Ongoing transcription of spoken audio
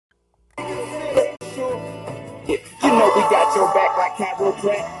You know we got your back like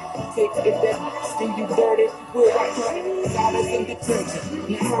chiropractic. Take it back, see you dirty, we'll rock it. Got us in detention.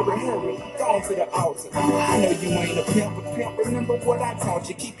 Now hurry, go on to the altar. I know you ain't a pimp, but pimp, remember what I taught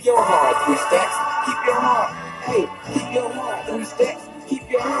you. Keep your heart, 3 stacks. Keep your heart. Hey, keep your heart, 3 stacks. Keep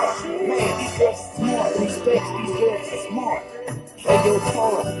your heart. Man, these girls are smart, 3 stacks. These girls are smart. Play your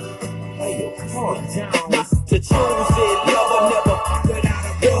part. Play your part. To choose it, never without a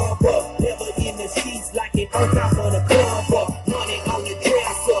rubber. Never in the sheets like it on top of the cover. Money on the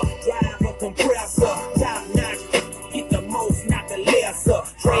dresser, drive a compressor. Top notch, get the most, not the lesser.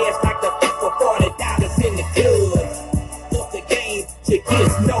 Trash like the people $40 in the club. Up the game, she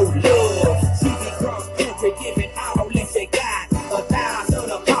gets no love. She be cross country, giving all that she got.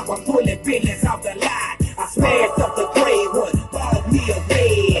 1,000 a pop, I'm pulling billions off the lot. I smashed up the gray one, bought me a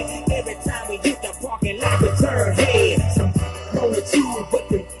red. Every time we hit the parking lot, we turn head. Some on the tube, but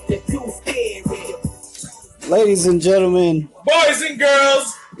the too scary. Ladies and gentlemen, boys and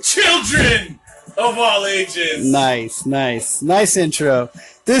girls, children of all ages. Nice intro.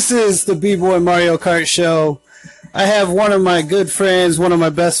 This is the B-Boy Mario Kart Show. I have one of my good friends, one of my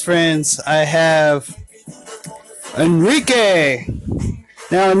best friends. I have Enrique.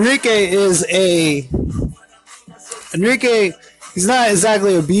 Now, Enrique, he's not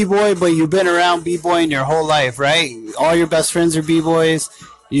exactly a B-Boy, but you've been around B-Boying your whole life, right? All your best friends are B-Boys.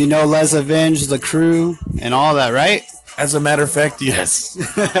 You know Les Avenge, the crew, and all that, right? As a matter of fact, yes.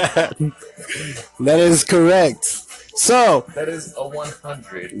 That is correct. So that is a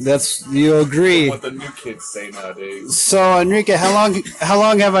 100. You agree. What the new kids say nowadays. So Enrique, how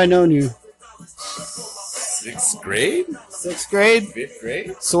long have I known you? 6th grade? 6th grade? 5th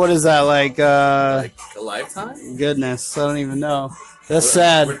grade? So what is that, like a lifetime? Goodness, I don't even know. That's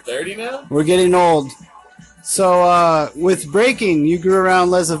sad. We're 30 now? We're getting old. So, with breaking, you grew around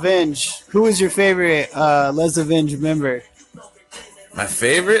Les Avenge. Who was your favorite Les Avenge member? My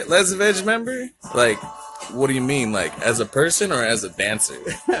favorite Les Avenge member? Like, what do you mean? Like, as a person or as a dancer?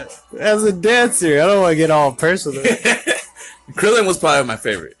 As a dancer. I don't want to get all personal. Krillin was probably my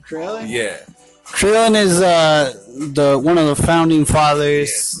favorite. Krillin? Yeah. Krillin is one of the founding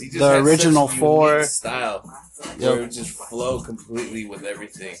fathers, yes, the original 4. Style. Where it would just flow completely with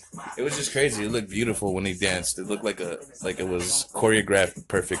everything. It was just crazy. It looked beautiful when he danced. It looked like it was choreographed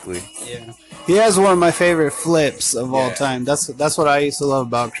perfectly. Yeah, he has one of my favorite flips of all time. That's what I used to love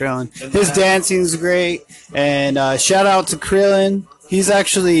about Krillin. His dancing's great, and shout out to Krillin. He's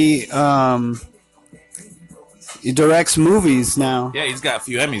actually he directs movies now. Yeah, he's got a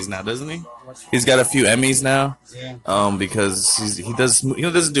few Emmys now, doesn't he? He's got a few Emmys now. Yeah. Because he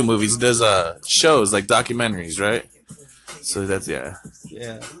doesn't do movies. He does shows like documentaries, right? So that's Yeah.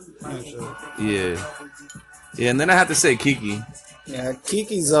 Yeah, and then I have to say Kiki. Yeah,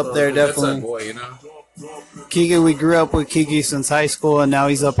 Kiki's up there definitely. That's our boy, you know. Kiki, we grew up with Kiki since high school, and now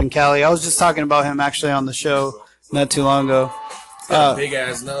he's up in Cali. I was just talking about him actually on the show not too long ago. Got a big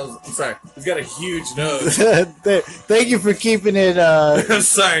ass nose. I'm sorry. He's got a huge nose. Thank you for keeping it I'm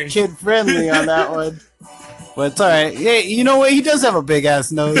sorry. Kid friendly on that one. But it's alright. Yeah, you know what? He does have a big ass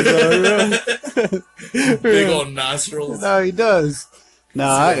nose though. Big old nostrils. No, he does. No,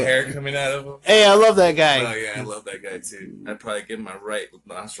 hair coming out of him. Hey, I love that guy. Oh yeah, I love that guy too. I'd probably give my right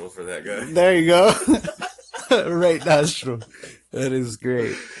nostril for that guy. There you go. Right nostril. That is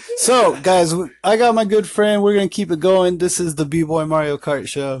great. So, guys, I got my good friend. We're going to keep it going. This is the B-Boy Mario Kart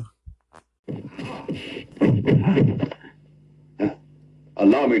Show.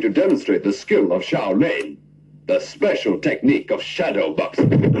 Allow me to demonstrate the skill of Shaolin, the special technique of shadow boxing.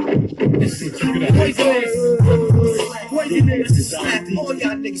 Poisonous. All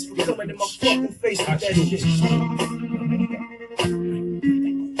y'all niggas for coming in my fucking face with that shit.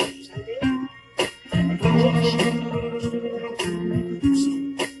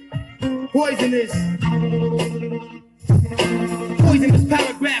 Poisonous. Poisonous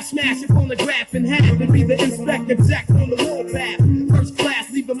paragraph, smash a phonograph in half and be the Inspector Jack on the warpath. First class,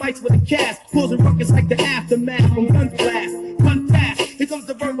 leave the mics with a cast, causing ruckus like the aftermath from gun blast. Gun pass, here comes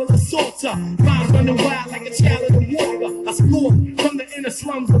the verbal assaulter. Rhymes running wild like a child in the water. I score from the inner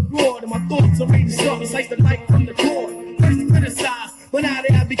slums abroad, and my thoughts are ready to start like the light from the cord. First criticized, but now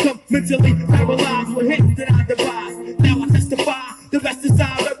they have become mentally paralyzed with hits that I devise. Now I testify, the rest is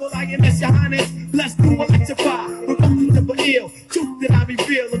I rebel, I am your highness. Blessed to electrify, promoting to be ill. Truth that I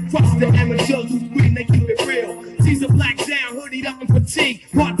reveal across the amateur who's green, they keep it real. Caesar black down, hoodied up in fatigue.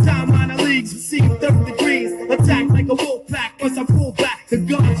 Part-time minor leagues, receive 30 degrees. Attack like a wolf pack, once I pull back. The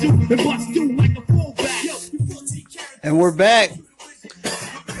gun shoot and bust through like a fullback. And we're back.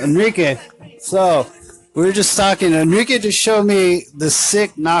 Enrique. So, we were just talking. Enrique just showed me the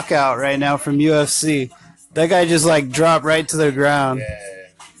sick knockout right now from UFC. That guy just like dropped right to the ground. Yeah,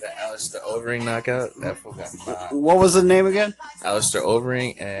 the Alistair Overeem knockout. That fool got knocked. What was the name again? Alistair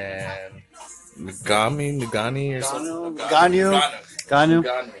Overeem and Nugani or something.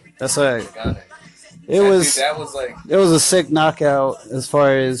 Ganu. That's right. It That was. dude, that was like. It was a sick knockout as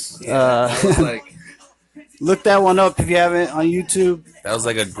far as. That was like. Look that one up if you haven't on YouTube. That was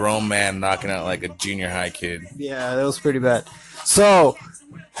like a grown man knocking out like a junior high kid. Yeah, that was pretty bad. So,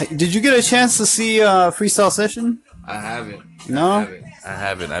 did you get a chance to see Freestyle Session? I haven't. No? I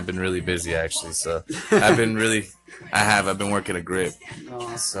haven't. I've been really busy actually. So I've been working a grip.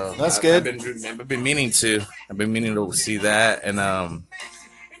 So That's good. I've been meaning to. I've been meaning to see that and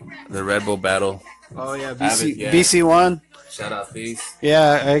the Red Bull battle. Oh yeah, Yeah. BC won. Shout out Thieves.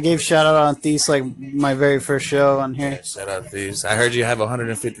 Yeah, I gave shout out on Thieves like my very first show on here. Yeah, shout out Thieves. I heard you have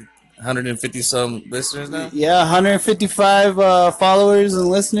 150 some listeners now. Yeah, 155 followers and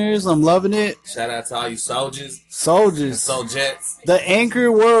listeners. I'm loving it. Shout out to all you soldiers, Soldiers. Soljets. The Anchor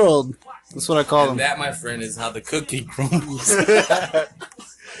World. That's what I call them. And that, my friend, is how the cookie crumbles.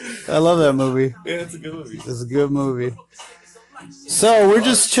 I love that movie. Yeah, it's a good movie. It's a good movie. So we're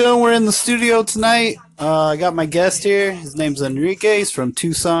just chilling. We're in the studio tonight. I got my guest here. His name's Enrique. He's from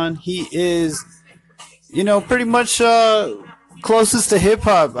Tucson. He is, pretty much closest to hip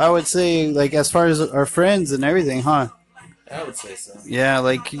hop. I would say, like as far as our friends and everything, huh? I would say so. Yeah,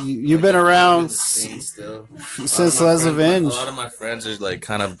 like you've been around Still. since Les Avenge. A lot of my friends are like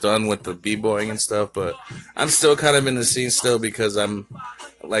kind of done with the b-boying and stuff, but I'm still kind of in the scene still because I'm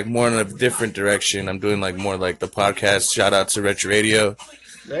like more in a different direction. I'm doing like more like the podcast. Shout out to Rich Radio.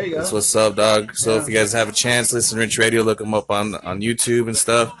 There you go. That's what's up, dog. So if you guys have a chance, listen to Rich Radio. Look them up on YouTube and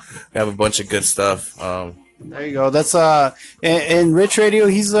stuff. We have a bunch of good stuff. There you go. That's and Rich Radio.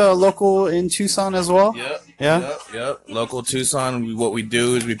 He's local in Tucson as well. Yep. Yeah. Yep. Local Tucson. What we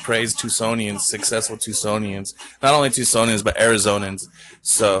do is we praise Tucsonians, successful Tucsonians. Not only Tucsonians, but Arizonans.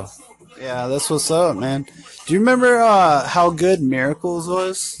 So. Yeah, that's what's up, man. Do you remember how good Miracles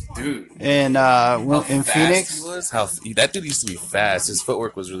was? Dude. In Phoenix? He was? That dude used to be fast. His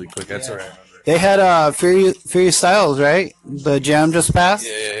footwork was really quick. That's what I remember. They had Furious Styles, right? The jam just passed?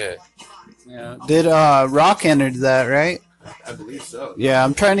 Yeah. Did Rock enter that, right? I believe so. Yeah,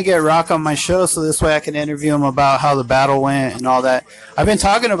 I'm trying to get Rock on my show so this way I can interview him about how the battle went and all that. I've been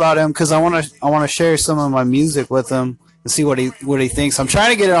talking about him because I want to share some of my music with him and see what he thinks. I'm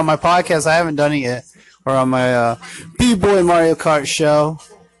trying to get it on my podcast. I haven't done it yet, or on my B-Boy Mario Kart show.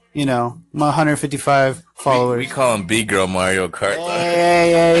 My 155 followers. We call him B-Girl Mario Kart.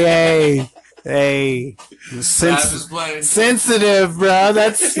 Hey. Sensitive, bro.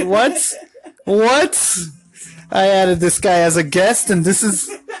 That's what? I added this guy as a guest, and this is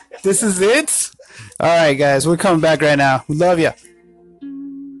it. All right, guys, we're coming back right now. We love you.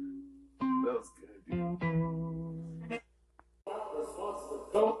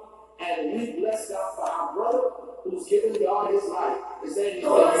 And we bless God for our brother who's given God his life. Is there anything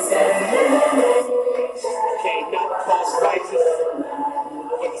came not cause righteous,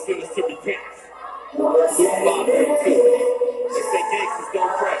 but the sinners to repent? Luke 5:32. They say gangsters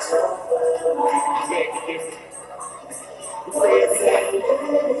don't pray. Beg to differ. We pray every night. We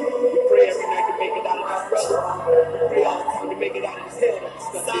pray every night to make it out of our brother. We pray all the time to make it out of his hell.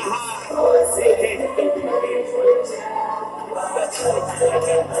 Because I high. Say gangsters don't repent.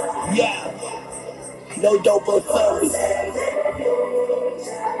 Yeah. No dope or service.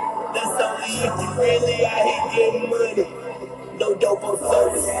 That's only if you really out here getting money. No dope or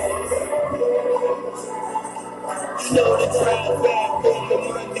service. You know the trial bad for the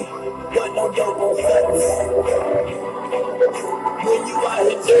money, but no dope or service. When you out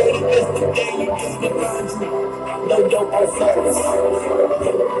here dirty, that's the day you do the laundry. No dope or service.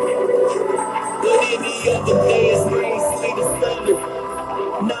 But any other day it's rain, sleet, or sunny.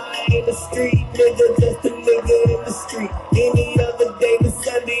 Nah, I ain't the street nigga, just a nigga in the street. Any other day than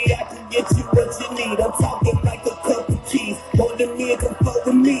Sunday, I can get you what you need. I'm talking like a cup of keys. More than me, come fuck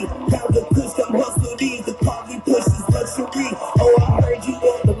with me. Pound the push, come hustle these. The party push is luxury. Oh, I heard you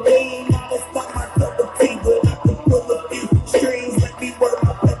on the main. Now that's not my cup of tea, but I can pull a few strings. Let me work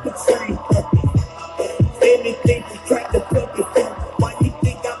my pepper tree. Anything to crack the pepper fruit. Why you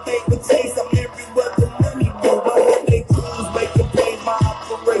think I make a chase? I'm everywhere the money go. I hope they cruise, make a play my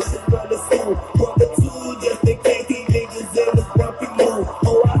operation, run a school. Rubber two, just in case these niggas in the grumpy mood.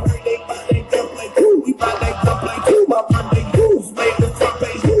 Oh, I heard they buy they jump like who? We buy they jump like who? My Monday goose, make the front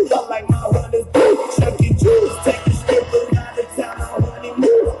page news. I like my runners too. Chucky Juice, take a stripper out of town on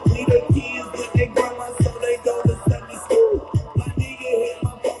honeymoon. Leave their kids with their grandma so they go to Sunday school. My nigga hit my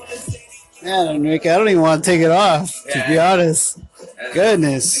phone and said he Man, Enrique, I don't even want to take it off, to be honest.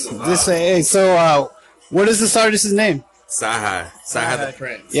 Goodness. Hey, so What is this artist's name? Saha the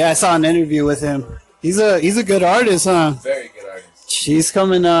Prince. Yeah, I saw an interview with him. He's a good artist, huh? Very good artist. She's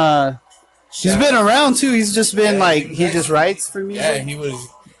coming. She's been around too. He's just been he just writes for music. Yeah, he was.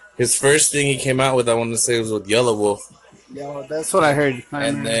 His first thing he came out with, I want to say, was with Yellow Wolf. Yeah, that's what I heard.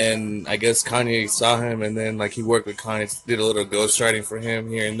 And then I guess Kanye saw him, and then he worked with Kanye, did a little ghostwriting for him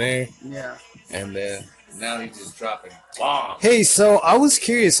here and there. Yeah. And then now he's just dropping bombs. Hey, so I was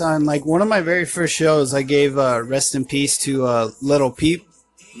curious on one of my very first shows. I gave rest in peace to Little Peep.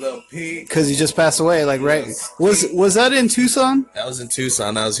 Lil Peep. Because he just passed away. Right? Was that in Tucson? That was in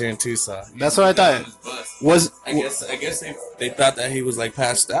Tucson. I was here in Tucson. That's what I thought. I guess they thought that he was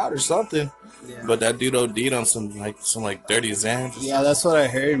passed out or something. Yeah. But that dude OD'd on some dirty Xans. Yeah, that's what I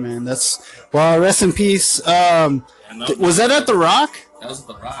heard, man. Rest in peace. Was that at The Rock? That was at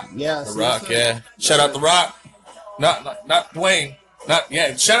The Rock. Yeah. The Rock, yeah. Shout out The Rock. Not Dwayne.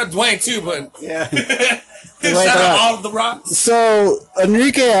 Shout out Dwayne too, but yeah. Shout out all of The Rock. So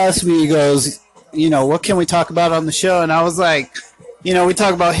Enrique asked me, he goes, what can we talk about on the show? And I was like, we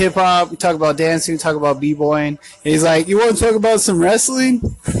talk about hip hop, we talk about dancing, we talk about b-boying. And he's like, you want to talk about some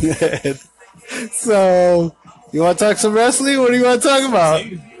wrestling? So, you want to talk some wrestling? What do you want to talk about?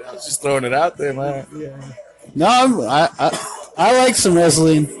 I was just throwing it out there, man. Yeah. No, I like some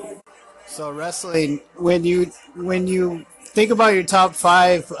wrestling. So wrestling, when you think about your top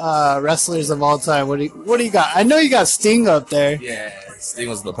 5 wrestlers of all time, what do you got? I know you got Sting up there. Yeah, Sting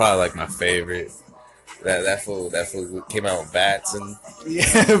was probably my favorite. That fool came out with bats and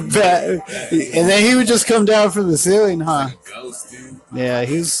and then he would just come down from the ceiling, huh? Like a ghost, dude. Yeah,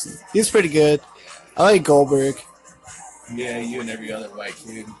 he's pretty good. I like Goldberg. Yeah, you and every other white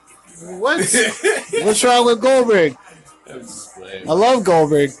kid. What's wrong with Goldberg? I love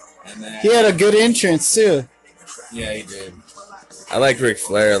Goldberg. He had a good entrance too. Yeah, he did. I like Ric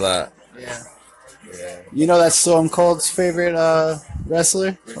Flair a lot. Yeah. You know that's Stone Cold's favorite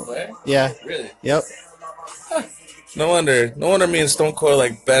wrestler? Ric Flair? Yeah. Really? Yep. No wonder me and Stone Cold are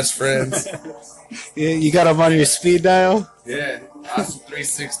like best friends. You got him on your speed dial? Yeah. Awesome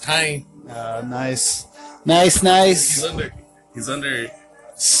 369. Nice. Nice. He's under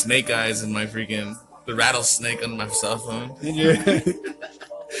Snake Eyes in my the rattlesnake on my cell phone.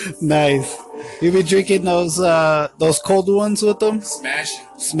 Nice. You be drinking those cold ones with them?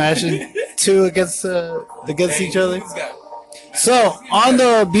 Smashing. 2 against each other. So on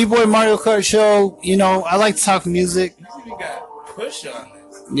the B-Boy Mario Kart show, I like to talk music. You got Push on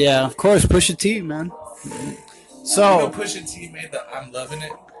this. Yeah, of course, Pusha T, man. So Pusha T made the "I'm Loving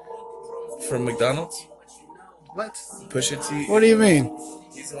It" from McDonald's. What? Pusha T. What do you mean?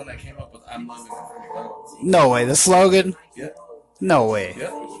 He's the one that came up with "I'm Loving It" from McDonald's. No way. The slogan? Yep. No way.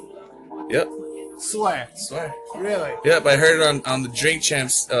 Yep. Swear. Really? Yep. I heard it on the Drink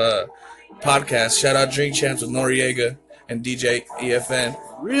Champs podcast. Shout out Drink Champs with Noriega and DJ EFN.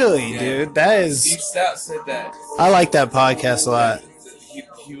 Really, dude? That is. Steve Stout said that. I like that podcast a lot.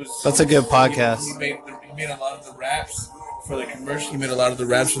 That's a good podcast. He made a lot of the raps for the commercial. He made a lot of the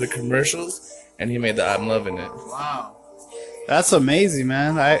raps for the commercials, and he made the "I'm Loving It." Wow. That's amazing,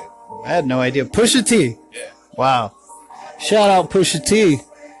 man. I had no idea. Pusha T. Yeah. Wow. Shout out Pusha T.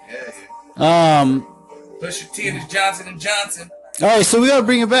 Yeah. Pusha T and his Johnson & Johnson. All right, so we gotta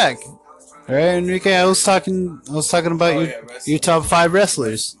bring it back. All right, Enrique. I was talking about your top 5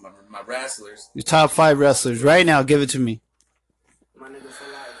 wrestlers. My wrestlers. Your top 5 wrestlers right now. Give it to me.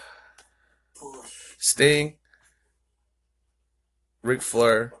 Sting, Ric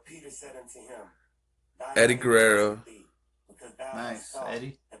Flair, Eddie Guerrero. Nice,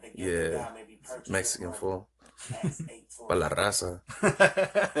 Eddie. Yeah, Mexican fool. Pa la raza.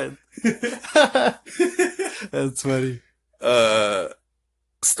 That's funny.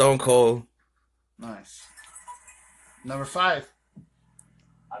 Stone Cold. Nice. Number 5.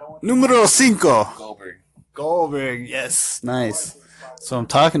 Numero 5. Goldberg. Yes. Nice. That's what I'm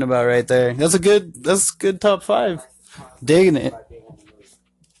talking about right there. That's good top 5. Digging it.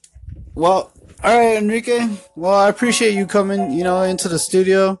 Well, all right, Enrique. Well, I appreciate you coming, into the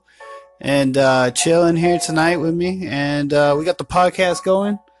studio and chilling here tonight with me. And we got the podcast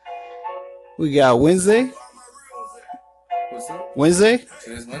going. We got Wednesday. What's up? Wednesday?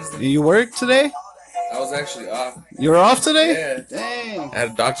 Today's Wednesday. You work today? I was actually off. You're off today? Yeah. Dang. I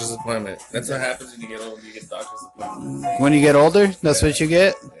had a doctor's appointment. That's what happens when you get older. You get doctor's appointment. When you get older, that's what you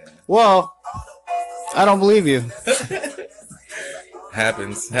get? Yeah. Well, I don't believe you.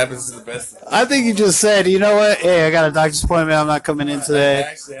 Happens to the best. I think you just said, you know what? Hey, I got a doctor's appointment. I'm not coming in today. I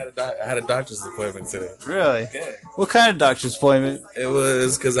actually had a doctor's appointment today. Really? Yeah. What kind of doctor's appointment? It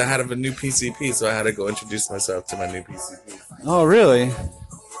was because I had a new PCP, so I had to go introduce myself to my new PCP. Oh, really?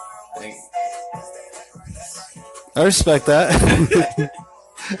 I respect that.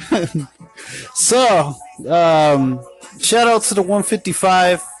 So, shout out to the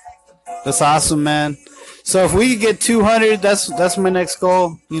 155. That's awesome, man. So if we could get 200, that's my next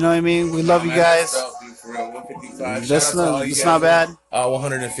goal. You know what I mean? We love you guys. That's not bad.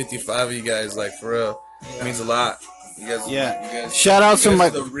 155 of you guys, like, for real. It means a lot. You guys, Yeah. You guys, Shout out to my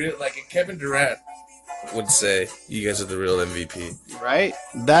the real, like Kevin Durant would say, you guys are the real MVP. right.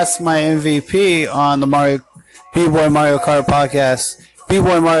 That's my MVP on the B-Boy Mario Kart podcast,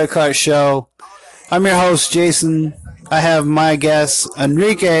 B-Boy Mario Kart show. I'm your host, Jason. I have my guest,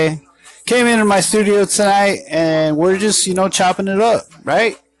 Enrique, came into my studio tonight, and we're just, chopping it up,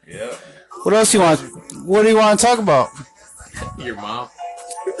 right? Yeah. What else what do you want to talk about? Your mom.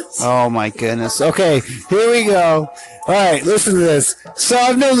 Oh my goodness. Okay, here we go. All right, listen to this. So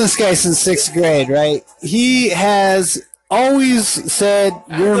I've known this guy since 6th grade, right? He has always said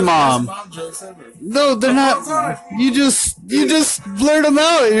your mom. No, they're not. You just blurt them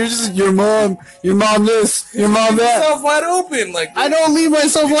out. You're just your mom this, your mom that. Yourself wide open, like I don't leave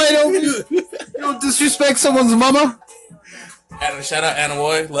myself wide open. You don't disrespect someone's mama. And shout out Anna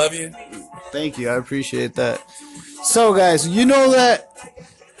Boy, love you. Thank you, I appreciate that. So guys, you know that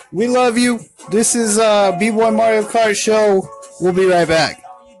we love you. This is B-Boy Mario Kart show. We'll be right back.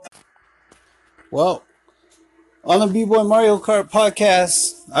 Well, on the B-Boy Mario Kart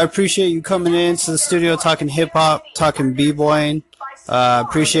podcast, I appreciate you coming into the studio talking hip-hop, talking B-Boying.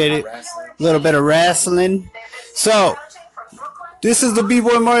 Appreciate it. A little bit of wrestling. So, this is the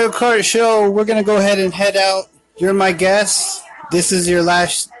B-Boy Mario Kart show. We're going to go ahead and head out. You're my guest. This is your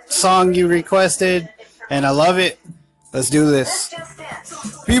last song you requested, and I love it. Let's do this.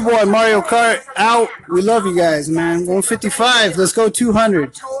 B-Boy Mario Kart out. We love you guys, man. 155. Let's go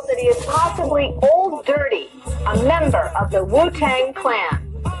 200. Told that he is possibly Old Dirty, a member of the Wu-Tang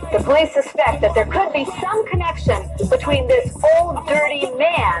Clan. The police suspect that there could be some connection between this Old Dirty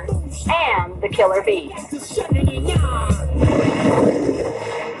man and the Killer Bees.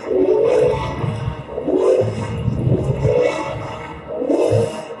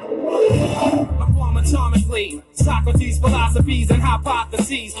 Atomically, Socrates' philosophies and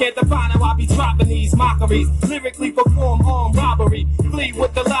hypotheses can't define how I be dropping these mockeries. Lyrically perform armed robbery, flee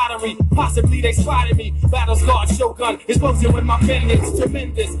with the lottery. Possibly they spotted me. Battle scarred Shogun, explosion with my pen is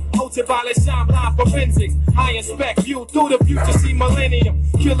tremendous. Ultraviolet shine blind forensics. I inspect you through the future, see millennium.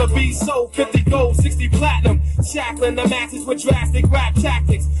 Killer Bees sold 50 gold, 60 platinum. Shackling the masses with drastic rap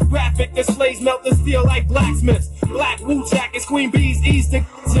tactics. Graphic displays melt the steel like blacksmiths. Black Wu jackets, Queen Bees, Eastern.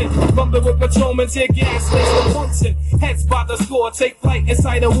 Bumping with patrolmen, tear gas, laser function. Heads by the score, take flight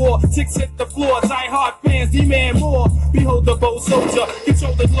inside a war. Six hit the floor, die hard fans demand more. Behold the bold soldier,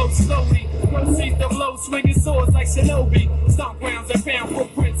 control the glow slowly. One sees the blow, swinging swords like Shinobi. Stomp grounds and found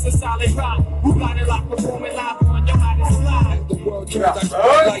footprints, a solid rock. Who got it locked, performing live on your hottest slide. The world turns, I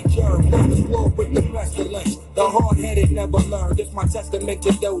spread like germs. The floor with the pestilence. The hard-headed never learn. This my testament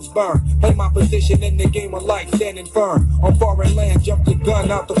to those burned. Play my position in the game of life, standing firm. On foreign land, jump the gun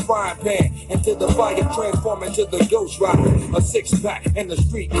out the frying pan. Into the fire, transform into the Ghost Rider. A six-pack and a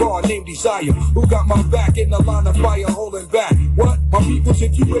street car named Desire. Who got my back in the line of fire holding back? What? My people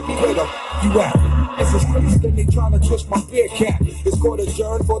said you with me, where the you at? It's a crazy thing they trying to twist my beer cap. It's called a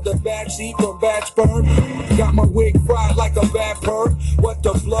adjourn for the backseat from bad sperm. Got my wig fried like a bad perm. What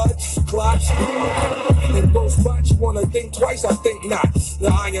the blood clots? In those spots you wanna think twice, I think not. The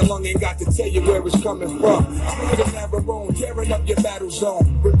iron lung ain't got to tell you where it's coming from. The Navarone, tearing up your battle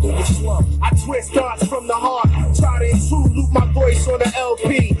zone. Rip through your slump. I twist darts from the heart. Try to intrude, loop my voice on the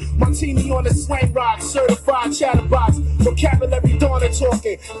LP. Martini on the swing rock, certified chatterbox. Vocabulary dawn and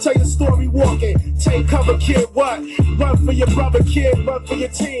talking. Tell your story walking. Take cover, kid, what? Run for your brother, kid, run for your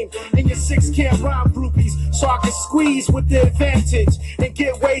team. And your six can't rhyme groupies. So I can squeeze with the advantage and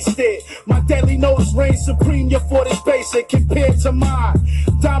get wasted. My deadly nose reigns supreme, your fort is basic compared to mine.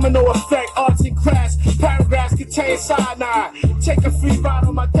 Domino effect, arts and crafts. Paragraphs contain cyanide. Take a free ride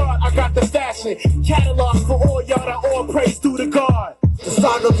on my dart, I got the fashion. Catalog for all y'all that all praise due to God. The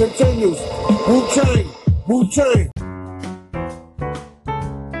saga continues. Wu-Tang, Wu-Tang.